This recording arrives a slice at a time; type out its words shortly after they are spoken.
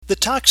The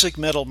toxic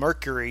metal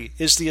mercury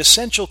is the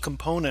essential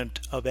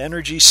component of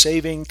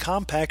energy-saving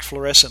compact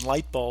fluorescent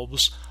light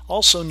bulbs,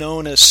 also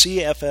known as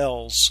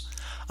CFLs.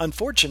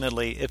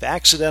 Unfortunately, if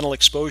accidental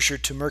exposure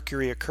to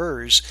mercury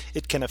occurs,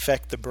 it can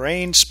affect the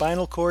brain,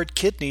 spinal cord,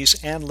 kidneys,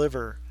 and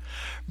liver.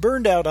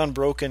 Burned out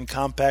unbroken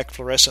compact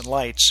fluorescent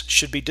lights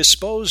should be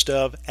disposed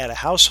of at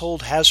a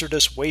household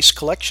hazardous waste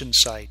collection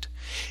site.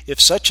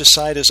 If such a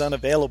site is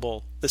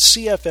unavailable, the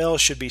CFL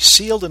should be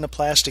sealed in a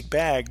plastic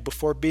bag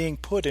before being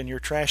put in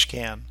your trash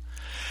can.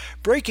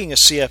 Breaking a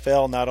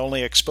CFL not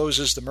only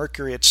exposes the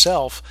mercury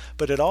itself,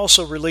 but it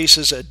also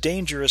releases a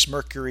dangerous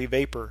mercury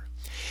vapor.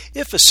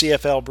 If a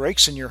CFL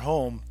breaks in your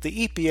home,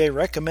 the EPA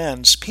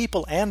recommends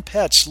people and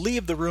pets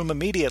leave the room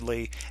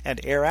immediately and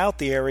air out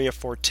the area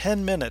for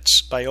 10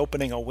 minutes by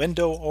opening a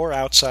window or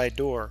outside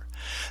door.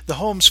 The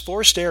home's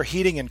forced air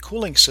heating and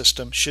cooling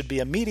system should be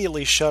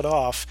immediately shut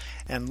off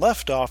and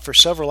left off for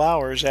several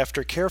hours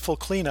after careful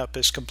cleanup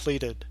is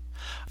completed.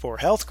 For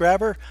Health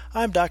Grabber,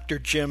 I'm Dr.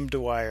 Jim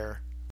Dwyer.